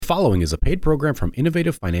following is a paid program from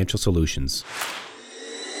Innovative Financial Solutions.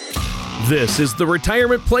 This is the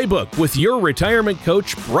Retirement Playbook with your retirement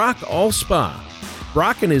coach, Brock Allspaw.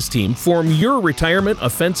 Brock and his team form your retirement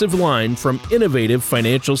offensive line from Innovative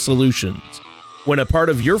Financial Solutions. When a part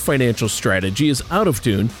of your financial strategy is out of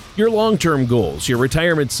tune, your long-term goals, your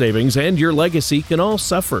retirement savings, and your legacy can all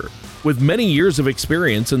suffer. With many years of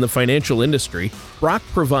experience in the financial industry, Brock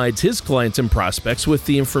provides his clients and prospects with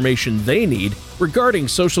the information they need regarding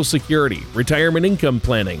Social Security, retirement income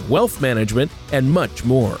planning, wealth management, and much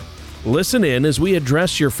more. Listen in as we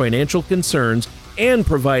address your financial concerns and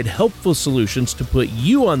provide helpful solutions to put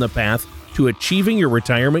you on the path to achieving your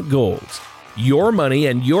retirement goals. Your money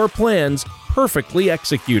and your plans perfectly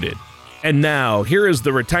executed. And now, here is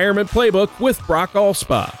the Retirement Playbook with Brock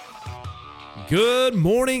Allspaw. Good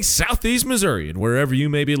morning, Southeast Missouri, and wherever you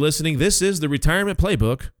may be listening, this is the Retirement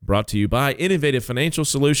Playbook, brought to you by Innovative Financial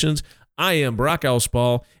Solutions. I am Brock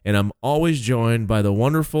Allspaw, and I'm always joined by the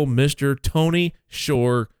wonderful Mr. Tony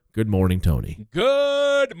Shore. Good morning, Tony.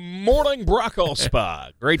 Good morning, Brock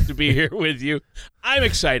Allspaw. Great to be here with you. I'm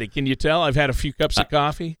excited. Can you tell? I've had a few cups of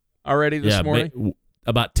coffee already this morning.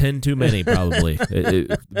 About 10 too many, probably,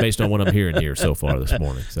 based on what I'm hearing here so far this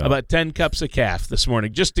morning. So. About 10 cups of calf this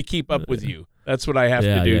morning, just to keep up with you. That's what I have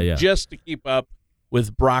to do, just to keep up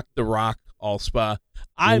with Brock the Rock Allspaw.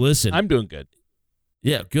 I'm doing good.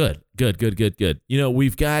 Yeah, good. You know, we're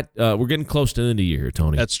getting close to the end of the year here,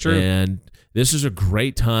 Tony. That's true. And this is a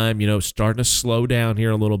great time, starting to slow down here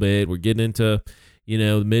a little bit. We're getting into,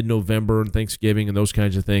 mid-November and Thanksgiving and those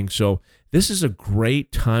kinds of things. So this is a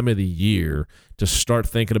great time of the year to start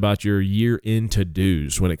thinking about your year-end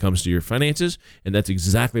to-dos when it comes to your finances, and that's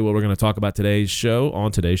exactly what we're going to talk about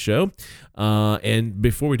on today's show. And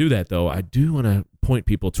before we do that, though, I do want to point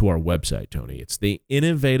people to our website, Tony. It's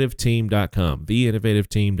theinnovativeteam.com,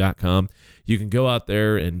 theinnovativeteam.com. You can go out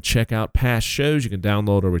there and check out past shows. You can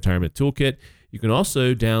download our retirement toolkit. You can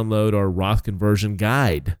also download our Roth conversion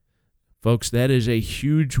guide. Folks, that is a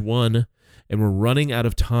huge one, and we're running out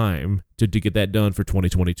of time to get that done for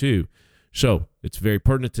 2022. So it's very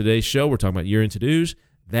pertinent to today's show. We're talking about year-end to-dos.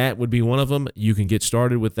 That would be one of them. You can get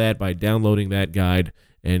started with that by downloading that guide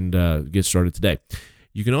and get started today.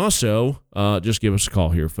 You can also just give us a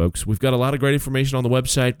call here, folks. We've got a lot of great information on the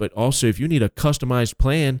website, but also if you need a customized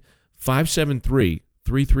plan,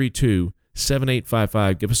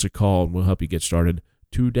 573-332-7855. Give us a call, and we'll help you get started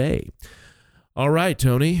today. All right,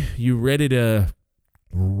 Tony, you ready to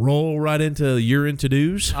roll right into year-end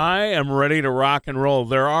to-dos? I am ready to rock and roll.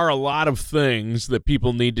 There are a lot of things that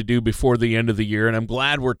people need to do before the end of the year, and I'm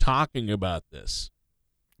glad we're talking about this.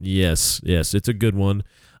 Yes, it's a good one.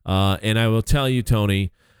 And I will tell you,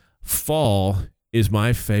 Tony, fall is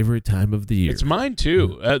my favorite time of the year. It's mine,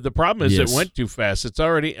 too. The problem is it went too fast. It's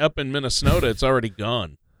already up in Minnesota. It's already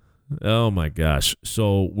gone. Oh, my gosh.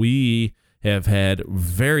 So we have had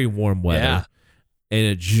very warm weather, and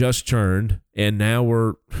it just turned, and now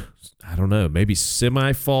we're, I don't know, maybe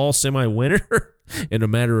semi-fall, semi-winter in a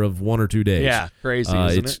matter of 1 or 2 days. Yeah, crazy,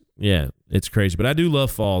 isn't it? Yeah, it's crazy. But I do love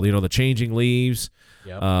fall, the changing leaves.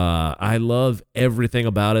 Yep. I love everything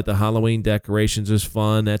about it. The Halloween decorations is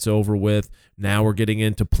fun. That's over with. Now we're getting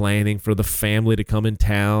into planning for the family to come in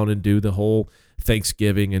town and do the whole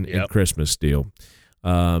Thanksgiving and Christmas deal.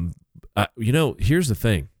 Here's the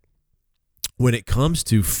thing. When it comes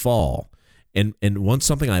to fall, and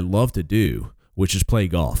something I love to do, which is play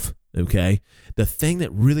golf, okay? The thing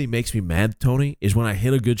that really makes me mad, Tony, is when I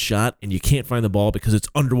hit a good shot and you can't find the ball because it's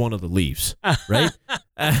under one of the leaves, right?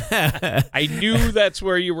 I knew that's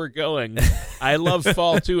where you were going. I love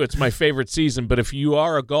fall, too. It's my favorite season. But if you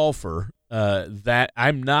are a golfer,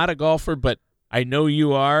 I'm not a golfer, but I know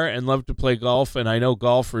you are and love to play golf, and I know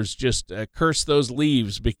golfers just curse those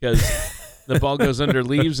leaves because the ball goes under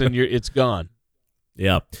leaves and it's gone.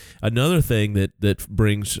 Yeah. Another thing that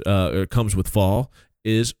brings or comes with fall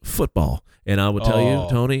is football. And I will tell you,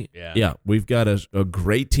 Tony, we've got a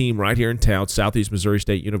great team right here in town, Southeast Missouri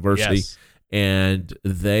State University. Yes. And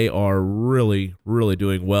they are really, really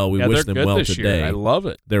doing well. We wish them well today. Year. I love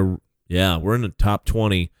it. We're in the top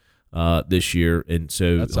 20 this year, and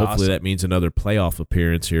so hopefully that means another playoff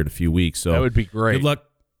appearance here in a few weeks. So that would be great.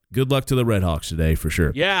 Good luck to the Red Hawks today for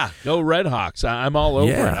sure. Yeah, go Red Hawks. I'm all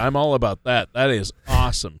over it. I'm all about that. That is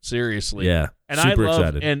awesome, seriously. Yeah, and super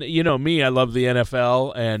excited. And me, I love the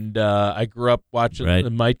NFL, and I grew up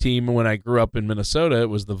watching my team when I grew up in Minnesota. It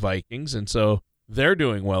was the Vikings, and so they're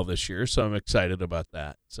doing well this year, so I'm excited about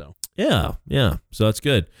that. So yeah. So that's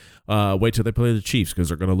good. Wait till they play the Chiefs because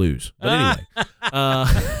they're going to lose. But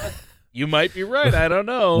anyway. You might be right. I don't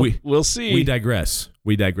know. We'll see. We digress.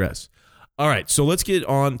 All right, so let's get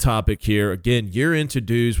on topic here. Again, year end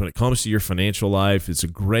to-dos when it comes to your financial life. It's a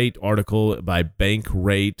great article by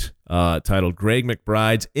Bankrate titled Greg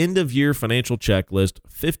McBride's End-of-Year Financial Checklist,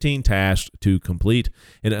 15 Tasks to Complete.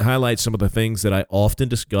 And it highlights some of the things that I often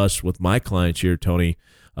discuss with my clients here, Tony,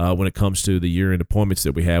 when it comes to the year-end appointments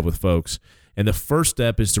that we have with folks. And the first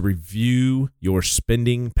step is to review your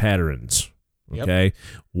spending patterns. Okay.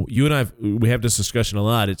 Yep. You and we have this discussion a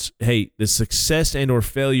lot. It's, hey, the success and or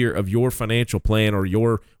failure of your financial plan or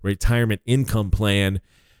your retirement income plan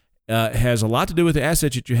has a lot to do with the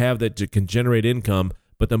assets that you have that can generate income.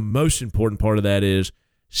 But the most important part of that is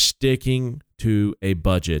sticking to a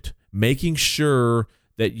budget, making sure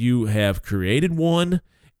that you have created one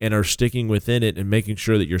and are sticking within it and making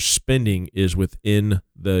sure that your spending is within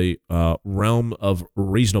the realm of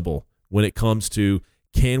reasonable when it comes to,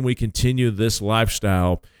 can we continue this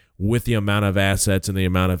lifestyle with the amount of assets and the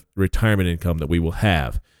amount of retirement income that we will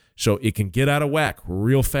have? So it can get out of whack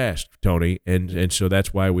real fast, Tony. And so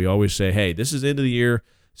that's why we always say, hey, this is the end of the year.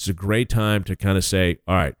 It's a great time to kind of say,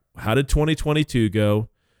 all right, how did 2022 go?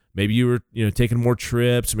 Maybe you were taking more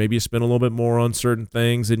trips. Maybe you spent a little bit more on certain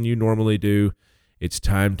things than you normally do. It's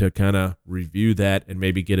time to kind of review that and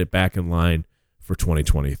maybe get it back in line for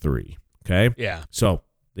 2023. Okay? Yeah. So,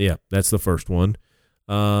 yeah, that's the first one.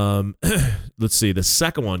 Let's see. The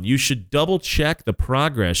second one, you should double check the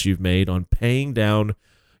progress you've made on paying down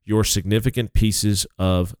your significant pieces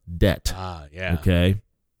of debt. Yeah. Okay.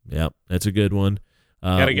 Yep. That's a good one.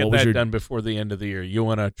 Got to get that done before the end of the year. You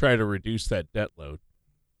want to try to reduce that debt load.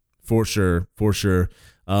 For sure. For sure.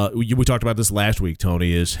 We talked about this last week,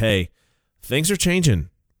 Tony, is, hey, things are changing.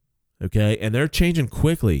 Okay. And they're changing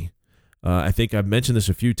quickly. I think I've mentioned this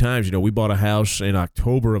a few times. We bought a house in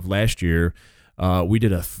October of last year. We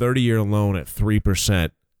did a 30-year loan at 3%.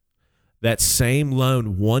 That same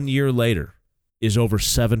loan 1 year later is over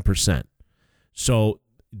 7%. So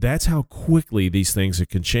that's how quickly these things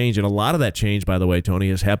can change. And a lot of that change, by the way, Tony,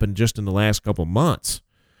 has happened just in the last couple of months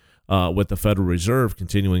with the Federal Reserve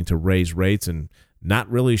continuing to raise rates and not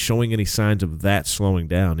really showing any signs of that slowing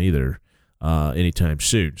down either anytime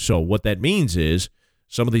soon. So what that means is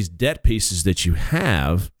some of these debt pieces that you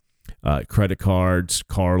have, credit cards,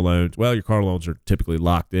 car loans. Well, your car loans are typically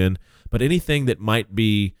locked in, but anything that might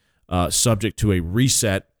be subject to a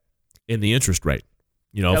reset in the interest rate,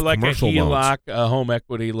 like commercial a HELOC, loans. a home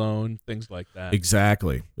equity loan, things like that.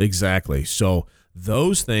 Exactly. So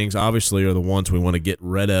those things obviously are the ones we want to get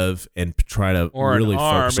rid of and try to really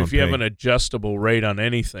focus on. If you have an adjustable rate on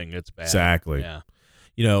anything, it's bad. Exactly.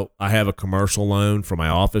 Yeah. I have a commercial loan for my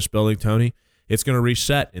office building, Tony. It's going to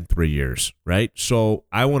reset in 3 years, right? So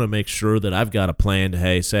I want to make sure that I've got a plan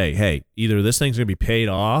to say, hey, either this thing's going to be paid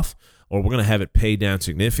off or we're going to have it paid down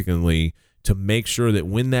significantly to make sure that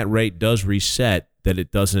when that rate does reset, that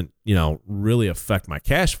it doesn't, really affect my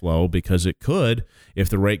cash flow, because it could if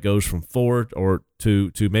the rate goes from 4 or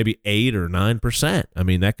to maybe 8 or 9%. I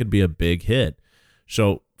mean, that could be a big hit.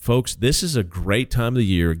 So, folks, this is a great time of the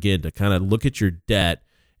year, again, to kind of look at your debt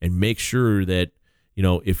and make sure that,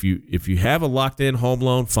 if you have a locked-in home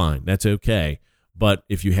loan, fine, that's okay. But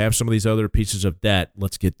if you have some of these other pieces of debt,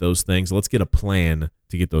 let's get those things. Let's get a plan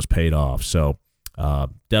to get those paid off. So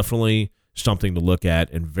definitely something to look at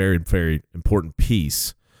and very, very important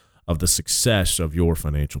piece of the success of your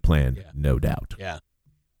financial plan, no doubt.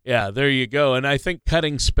 Yeah, there you go. And I think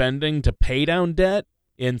cutting spending to pay down debt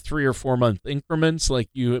in 3 or 4 month increments, like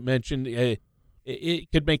you mentioned,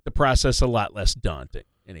 it could make the process a lot less daunting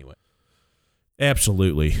anyway.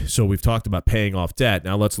 Absolutely. So we've talked about paying off debt.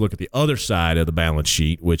 Now let's look at the other side of the balance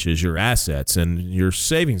sheet, which is your assets and your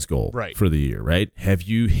savings goal for the year, right? Have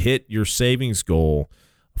you hit your savings goal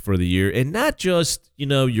for the year? And not just,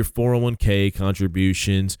 your 401k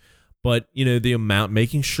contributions, but, the amount,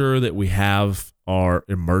 making sure that we have our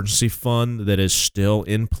emergency fund that is still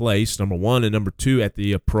in place, number one, and number two, at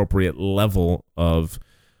the appropriate level of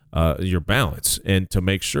your balance, and to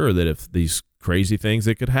make sure that if these crazy things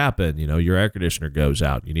that could happen, your air conditioner goes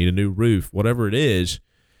out, you need a new roof, whatever it is,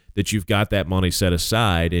 that you've got that money set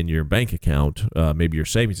aside in your bank account, maybe your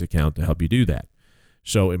savings account, to help you do that.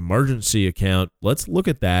 So emergency account, let's look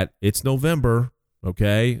at that. It's November,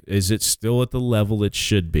 okay? Is it still at the level it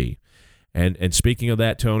should be? And speaking of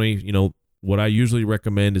that, Tony, what I usually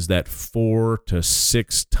recommend is that 4 to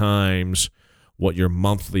 6 times what your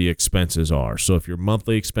monthly expenses are. So if your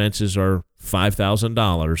monthly expenses are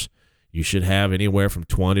 $5,000, you should have anywhere from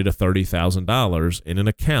 $20,000 to $30,000 in an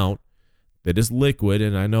account that is liquid.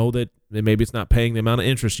 And I know that maybe it's not paying the amount of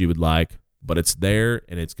interest you would like, but it's there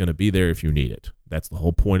and it's going to be there if you need it. That's the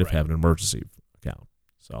whole point of having an emergency account.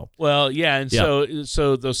 So well, yeah, and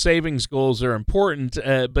so those savings goals are important,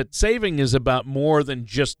 but saving is about more than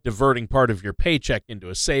just diverting part of your paycheck into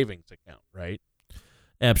a savings account, right?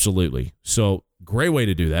 absolutely. So great way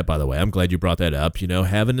to do that, by the way. I'm glad you brought that up.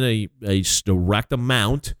 Having a direct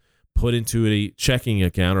amount put into a checking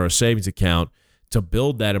account or a savings account to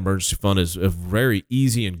build that emergency fund is a very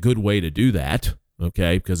easy and good way to do that,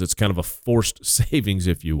 okay, because it's kind of a forced savings,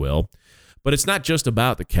 if you will. But it's not just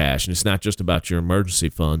about the cash, and it's not just about your emergency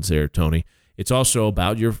funds there, Tony. It's also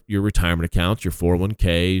about your retirement accounts, your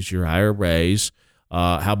 401ks, your IRAs.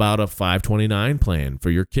 How about a 529 plan for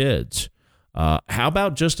your kids? How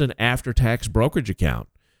about just an after-tax brokerage account?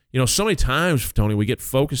 So many times, Tony, we get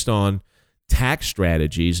focused on tax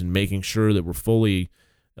strategies and making sure that we're fully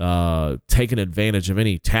taking advantage of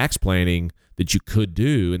any tax planning that you could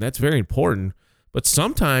do, and that's very important. But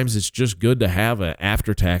sometimes it's just good to have an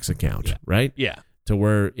after-tax account, right? Yeah. To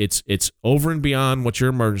where it's over and beyond what your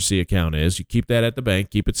emergency account is. You keep that at the bank,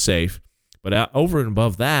 keep it safe. But over and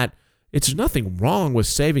above that, it's nothing wrong with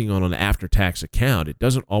saving on an after-tax account. It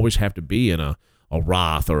doesn't always have to be in a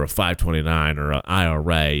Roth or a 529 or an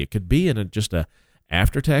IRA. It could be in just a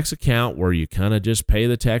after-tax account where you kind of just pay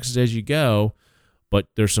the taxes as you go. But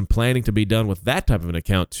there's some planning to be done with that type of an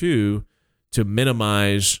account too, to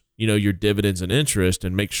minimize your dividends and interest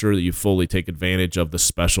and make sure that you fully take advantage of the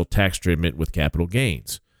special tax treatment with capital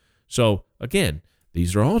gains. So again,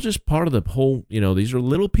 these are all just part of the whole, these are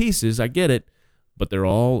little pieces. I get it, but they're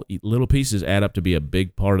all little pieces add up to be a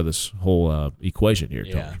big part of this whole equation here,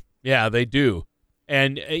 Tony. Yeah, they do.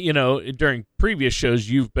 And, during previous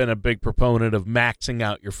shows, you've been a big proponent of maxing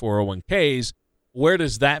out your 401ks. Where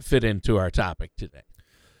does that fit into our topic today?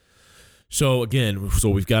 So again,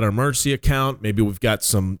 we've got our emergency account. Maybe we've got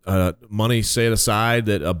some money set aside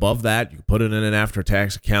that above that, you can put it in an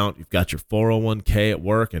after-tax account. You've got your 401k at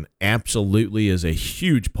work, and absolutely is a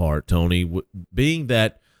huge part, Tony, being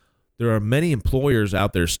that there are many employers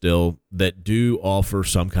out there still that do offer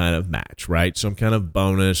some kind of match, right? Some kind of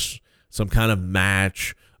bonus, some kind of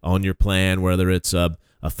match on your plan, whether it's a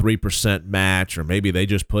 3% match, or maybe they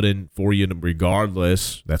just put in for you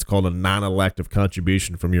regardless. That's called a non-elective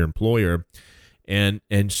contribution from your employer. And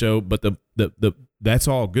so, but that's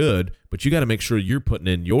all good, but you got to make sure you're putting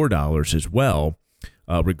in your dollars as well,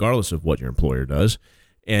 regardless of what your employer does.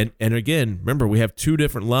 And again, remember, we have two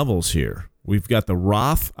different levels here. We've got the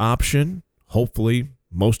Roth option. Hopefully,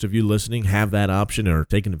 most of you listening have that option and are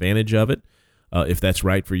taking advantage of it, if that's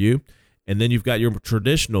right for you. And then you've got your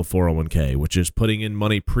traditional 401k, which is putting in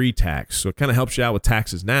money pre-tax. So it kind of helps you out with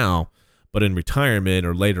taxes now, but in retirement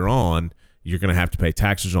or later on, you're going to have to pay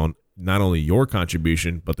taxes on not only your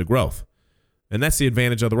contribution, but the growth. And that's the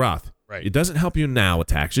advantage of the Roth. Right. It doesn't help you now with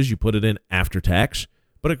taxes. You put it in after tax,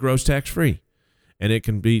 but it grows tax-free. And it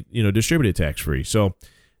can be, distributed tax-free. So,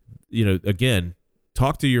 again,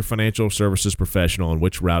 talk to your financial services professional on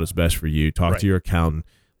which route is best for you. Talk to your accountant.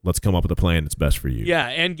 Let's come up with a plan that's best for you. Yeah,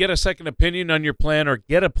 and get a second opinion on your plan, or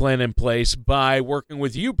get a plan in place by working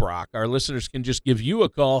with you, Brock. Our listeners can just give you a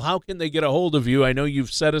call. How can they get a hold of you? I know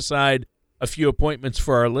you've set aside a few appointments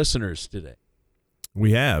for our listeners today.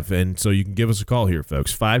 We have, and so you can give us a call here,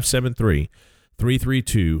 folks,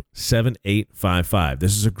 573-332-7855.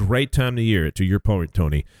 This is a great time of year, to your point,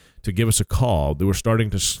 Tony, to give us a call. We're starting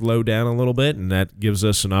to slow down a little bit, and that gives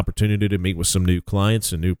us an opportunity to meet with some new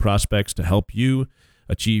clients and new prospects to help you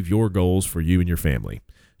achieve your goals for you and your family.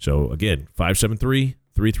 So again,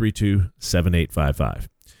 573-332-7855.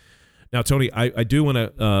 Now, Tony, I do want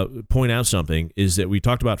to point out something, is that we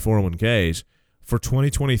talked about 401ks. For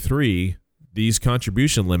 2023, these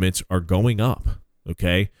contribution limits are going up,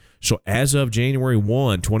 okay? So as of January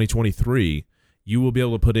 1, 2023, you will be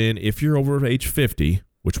able to put in, if you're over age 50,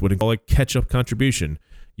 which would call a catch-up contribution,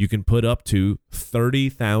 you can put up to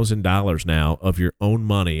 $30,000 now of your own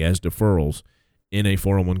money as deferrals in a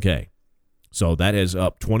 401k. So that is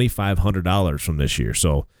up $2,500 from this year.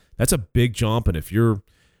 So that's a big jump. And if you're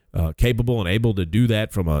capable and able to do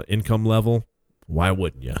that from an income level, why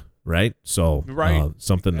wouldn't you? Right? So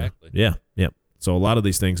something. Exactly. Yeah. So a lot of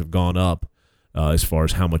these things have gone up as far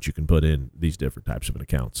as how much you can put in these different types of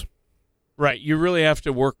accounts. Right. You really have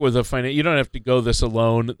to work with you don't have to go this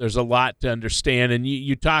alone. There's a lot to understand. And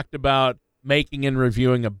you talked about making and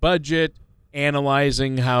reviewing a budget,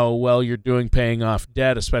 analyzing how well you're doing paying off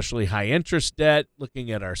debt, especially high-interest debt,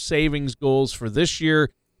 looking at our savings goals for this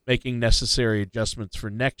year, making necessary adjustments for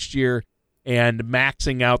next year, and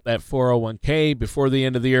maxing out that 401k before the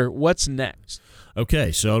end of the year. What's next?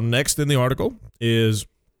 Okay, so next in the article is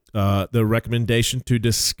the recommendation to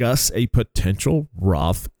discuss a potential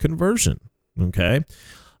Roth conversion. Okay,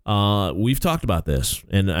 We've talked about this,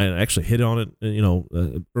 and I actually hit on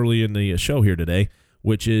it, early in the show here today,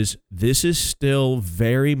 which is this is still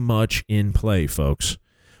very much in play, folks.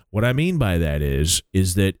 What I mean by that is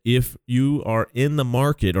that if you are in the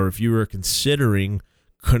market or if you are considering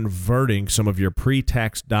converting some of your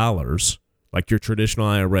pre-tax dollars, like your traditional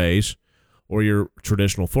IRAs or your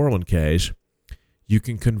traditional 401ks, you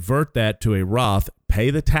can convert that to a Roth, pay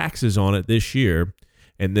the taxes on it this year,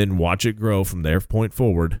 and then watch it grow from their point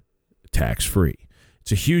forward tax-free.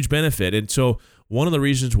 It's a huge benefit. And so one of the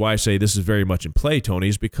reasons why I say this is very much in play, Tony,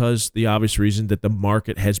 is because the obvious reason that the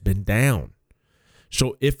market has been down.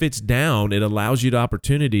 So if it's down, it allows you the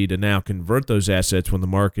opportunity to now convert those assets when the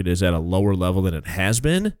market is at a lower level than it has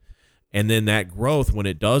been. And then that growth, when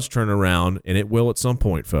it does turn around, and it will at some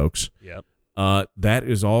point, folks, that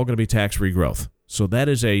is all going to be tax-free growth. So that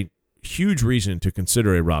is a huge reason to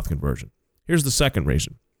consider a Roth conversion. Here's the second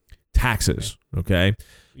reason. Taxes, okay?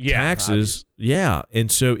 Yeah, taxes, yeah. And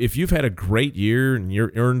so if you've had a great year and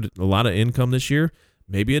you've earned a lot of income this year,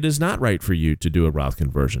 maybe it is not right for you to do a Roth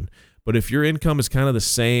conversion. But if your income is kind of the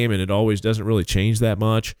same and it always doesn't really change that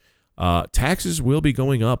much, taxes will be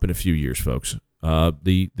going up in a few years, folks.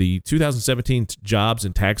 The 2017 Jobs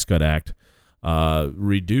and Tax Cut Act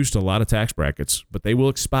reduced a lot of tax brackets, but they will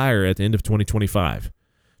expire at the end of 2025.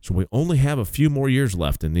 So we only have a few more years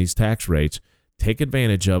left in these tax rates. Take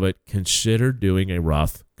advantage of it. Consider doing a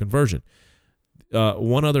Roth conversion.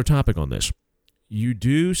 One other topic on this. You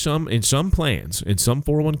do in some plans, in some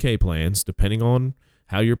 401k plans, depending on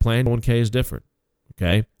how your plan 401k is different,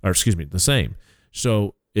 okay? Or excuse me, the same.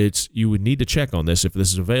 So you would need to check on this if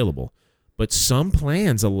this is available. But some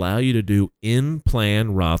plans allow you to do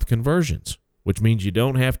in-plan Roth conversions, which means you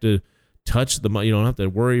don't have to touch the money. You don't have to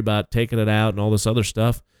worry about taking it out and all this other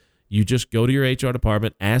stuff. You just go to your HR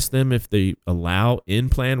department, ask them if they allow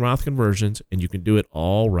in-plan Roth conversions, and you can do it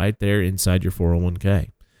all right there inside your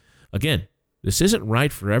 401k. Again, this isn't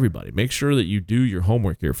right for everybody. Make sure that you do your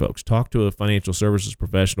homework here, folks. Talk to a financial services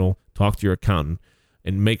professional, talk to your accountant,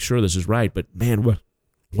 and make sure this is right. But, man,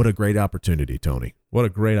 what a great opportunity, Tony. What a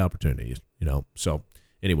great opportunity, So,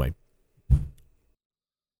 anyway.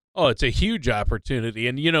 Oh, it's a huge opportunity.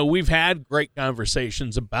 And, we've had great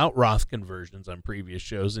conversations about Roth conversions on previous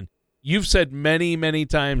shows. And you've said many, many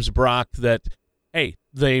times, Brock, that, hey,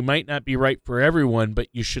 they might not be right for everyone, but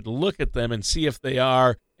you should look at them and see if they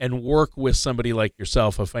are and work with somebody like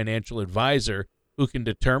yourself, a financial advisor, who can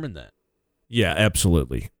determine that. Yeah,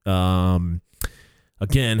 absolutely. Again,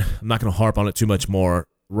 I'm not going to harp on it too much more.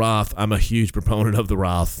 Roth, I'm a huge proponent of the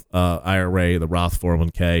Roth IRA, the Roth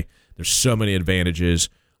 401k. There's so many advantages,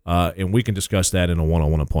 and we can discuss that in a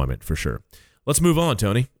one-on-one appointment for sure. Let's move on,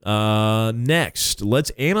 Tony. Next, let's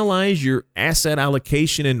analyze your asset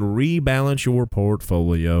allocation and rebalance your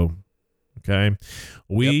portfolio. Okay,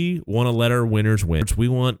 we want to let our winners win. We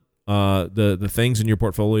want the things in your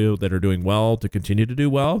portfolio that are doing well to continue to do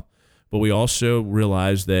well, but we also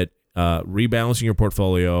realize that rebalancing your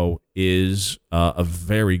portfolio is a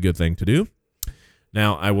very good thing to do.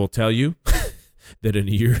 Now, I will tell you that in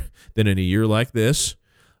a year like this,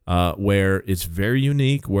 where it's very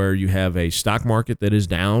unique, where you have a stock market that is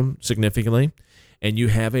down significantly, and you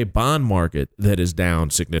have a bond market that is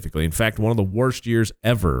down significantly. In fact, one of the worst years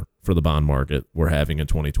ever for the bond market we're having in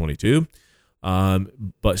 2022.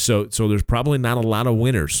 But so there's probably not a lot of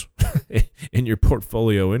winners in your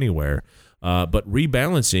portfolio anywhere. But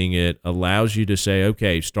rebalancing it allows you to say,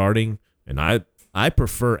 okay, starting, and I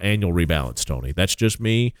prefer annual rebalance, Tony. That's just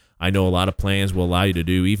me. I know a lot of plans will allow you to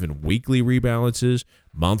do even weekly rebalances,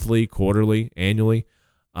 monthly, quarterly, annually.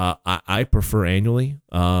 I prefer annually.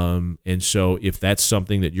 And so if that's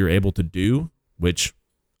something that you're able to do, which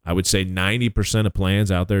I would say 90% of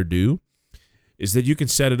plans out there do, is that you can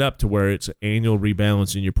set it up to where it's annual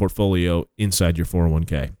rebalance in your portfolio inside your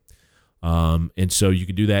 401k. And so you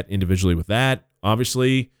can do that individually with that.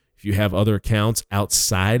 Obviously, if you have other accounts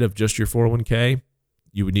outside of just your 401k,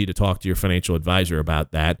 you would need to talk to your financial advisor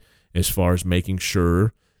about that as far as making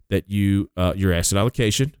sure that your asset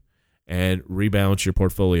allocation and rebalance your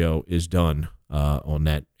portfolio is done on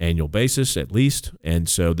that annual basis at least. And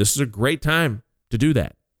so this is a great time to do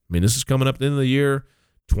that. I mean, this is coming up at the end of the year.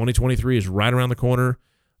 2023 is right around the corner.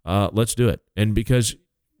 Let's do it. And because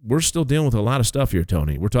we're still dealing with a lot of stuff here,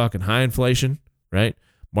 Tony. We're talking high inflation, right?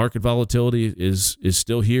 Market volatility is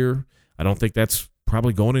still here. I don't think that's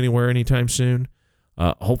probably going anywhere anytime soon.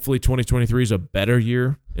 Hopefully 2023 is a better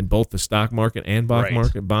year in both the stock market and bond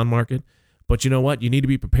market. But you know what? You need to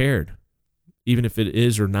be prepared. Even if it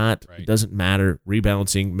is or not, It doesn't matter.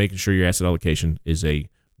 Rebalancing, making sure your asset allocation is a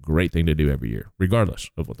great thing to do every year, regardless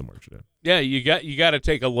of what the market's doing. Yeah, you got to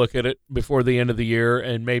take a look at it before the end of the year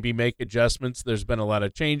and maybe make adjustments. There's been a lot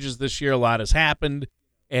of changes this year. A lot has happened.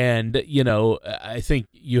 And, I think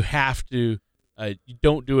you have to you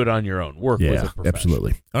don't do it on your own. Work with a professional.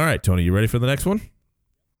 Absolutely. All right, Tony, you ready for the next one?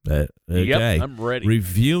 Okay. Yep, I'm ready.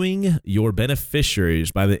 Reviewing your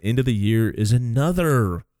beneficiaries by the end of the year is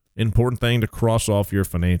another important thing to cross off your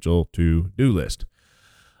financial to-do list.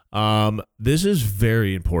 This is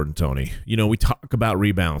very important, Tony. We talk about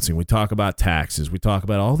rebalancing, we talk about taxes, we talk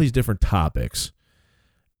about all these different topics.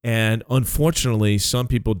 And unfortunately, some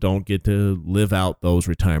people don't get to live out those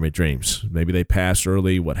retirement dreams. Maybe they pass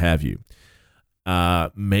early, what have you.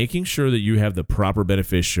 Making sure that you have the proper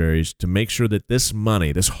beneficiaries to make sure that this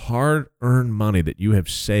money, this hard-earned money that you have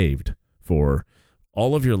saved for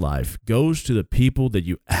all of your life, goes to the people that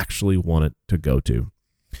you actually want it to go to.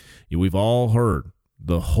 We've all heard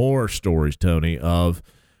the horror stories, Tony, of,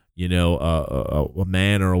 a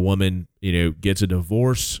man or a woman, gets a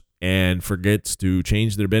divorce and forgets to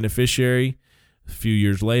change their beneficiary. A few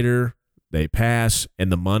years later, they pass,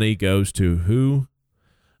 and the money goes to who?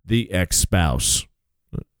 The ex-spouse.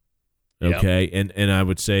 Okay, yep. And I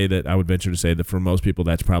would venture to say that for most people,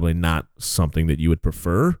 that's probably not something that you would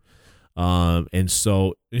prefer. And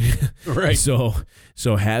so, right.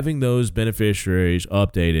 So having those beneficiaries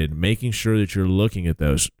updated, making sure that you're looking at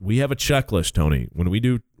those. We have a checklist, Tony. When we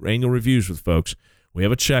do annual reviews with folks, we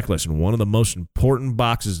have a checklist, and one of the most important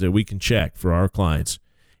boxes that we can check for our clients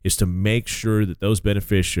is to make sure that those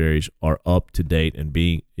beneficiaries are up to date and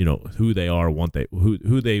being, who they are,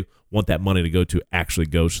 who they want that money to go to actually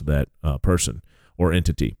goes to that person or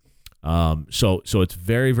entity. So it's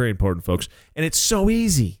very, very important, folks. And it's so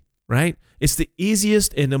easy, right? It's the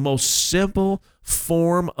easiest and the most simple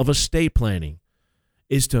form of estate planning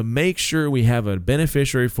is to make sure we have a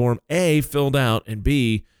beneficiary form, A, filled out, and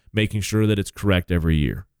B, making sure that it's correct every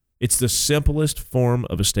year. It's the simplest form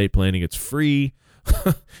of estate planning. It's free.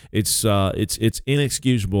 It's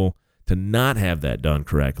inexcusable to not have that done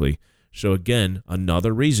correctly. So again,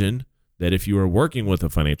 another reason that if you are working with a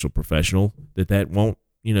financial professional, that won't,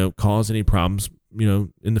 cause any problems,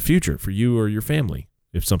 in the future for you or your family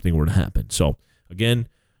if something were to happen. So again,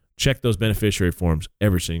 check those beneficiary forms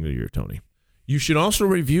every single year, Tony. You should also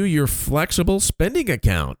review your flexible spending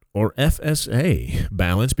account or FSA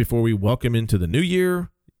balance before we welcome into the new year.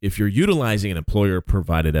 If you're utilizing an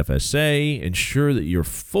employer-provided FSA, ensure that you're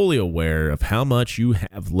fully aware of how much you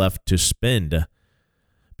have left to spend,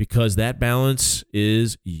 because that balance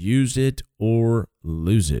is use it or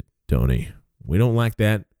lose it, Tony. We don't like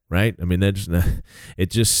that, right? I mean, it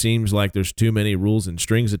just seems like there's too many rules and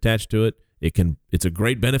strings attached to it. It's a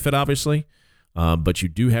great benefit, obviously, but you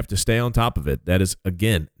do have to stay on top of it. That is,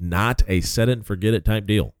 again, not a set it and forget it type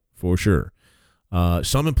deal, for sure.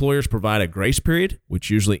 Some employers provide a grace period, which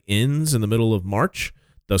usually ends in the middle of March,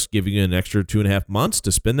 thus giving you an extra 2.5 months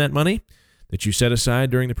to spend that money that you set aside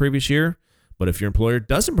during the previous year. But if your employer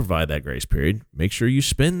doesn't provide that grace period, make sure you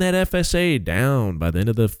spend that FSA down by the end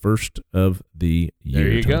of the first of the year.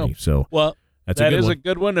 There you Tony. go. So, well, that is a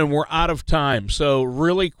good one, and we're out of time. So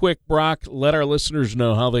really quick, Brock, let our listeners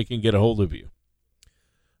know how they can get a hold of you.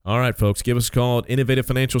 All right, folks, give us a call at Innovative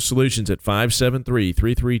Financial Solutions at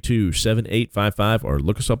 573-332-7855 or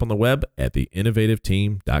look us up on the web at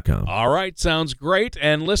theinnovativeteam.com. All right, sounds great.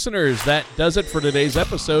 And listeners, that does it for today's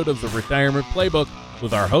episode of the Retirement Playbook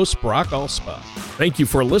with our host, Brock Allspaw. Thank you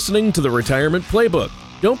for listening to the Retirement Playbook.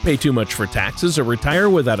 Don't pay too much for taxes or retire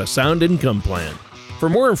without a sound income plan. For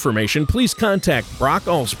more information, please contact Brock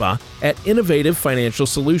Allspaw at Innovative Financial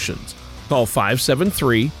Solutions. Call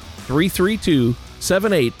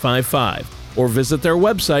 573-332-7855 or visit their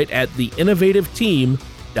website at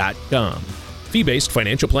theinnovativeteam.com. Fee-based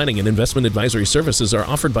financial planning and investment advisory services are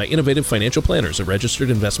offered by Innovative Financial Planners, a registered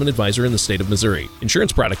investment advisor in the state of Missouri.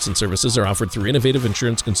 Insurance products and services are offered through Innovative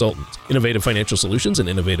Insurance Consultants. Innovative Financial Solutions and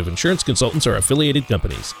Innovative Insurance Consultants are affiliated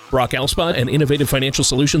companies. Brock Allspaw and Innovative Financial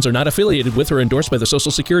Solutions are not affiliated with or endorsed by the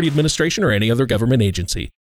Social Security Administration or any other government agency.